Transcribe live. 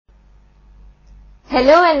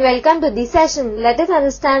Hello and welcome to the session. Let us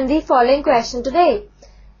understand the following question today.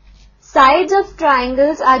 Sides of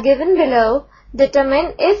triangles are given below.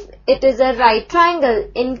 Determine if it is a right triangle.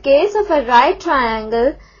 In case of a right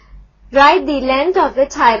triangle, write the length of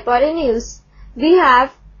its hypotenuse. We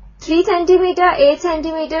have 3 cm, 8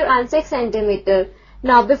 cm and 6 cm.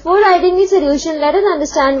 Now before writing the solution, let us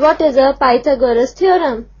understand what is a Pythagoras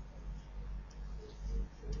theorem.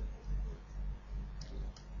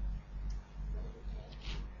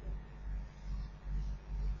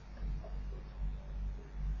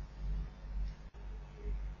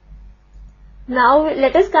 Now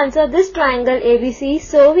let us consider this triangle ABC.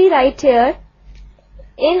 So we write here,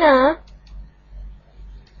 in a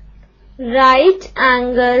right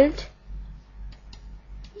angled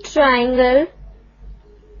triangle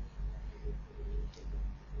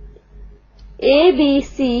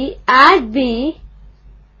ABC at B,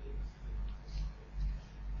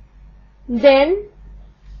 then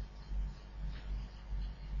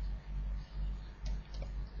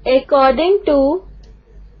according to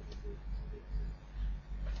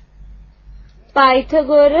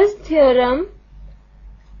Pythagoras theorem,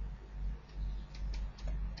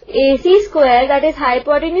 AC square, that is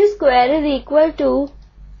hypotenuse square, is equal to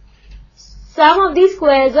sum of the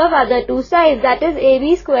squares of other two sides, that is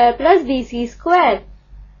AB square plus BC square.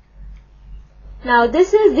 Now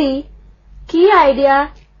this is the key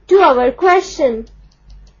idea to our question.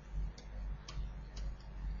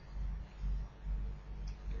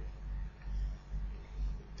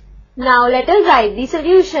 Now let us write the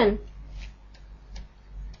solution.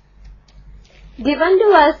 Given to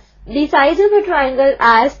us the sides of a triangle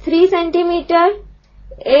as 3 cm,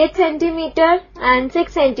 8 cm and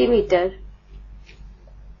 6 cm.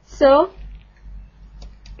 So,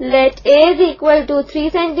 let A is equal to 3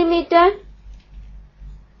 cm,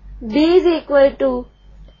 B is equal to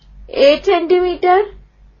 8 cm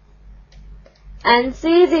and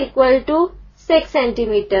C is equal to 6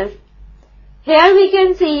 cm. Here we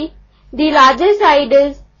can see the largest side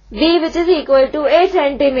is B, which is equal to 8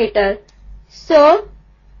 cm. So,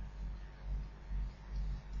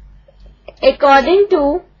 according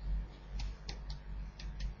to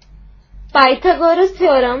Pythagoras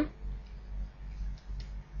theorem,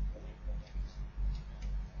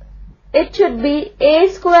 it should be A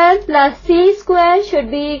square plus C square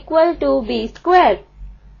should be equal to B square.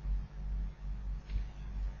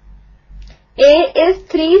 A is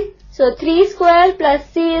 3, so 3 square plus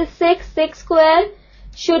C is 6, 6 square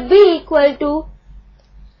should be equal to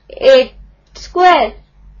 8 square.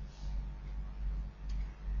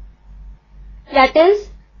 That is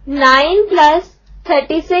 9 plus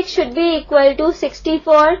 36 should be equal to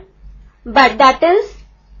 64, but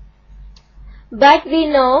we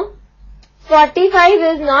know 45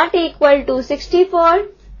 is not equal to 64.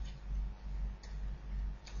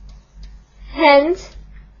 Hence,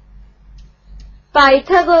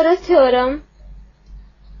 Pythagoras theorem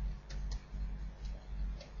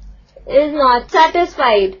is not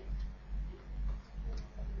satisfied.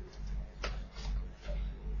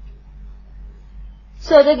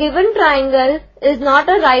 So the given triangle is not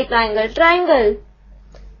a right angled triangle.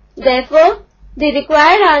 Therefore, the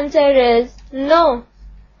required answer is no.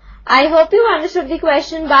 I hope you understood the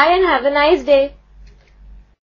question. Bye and have a nice day.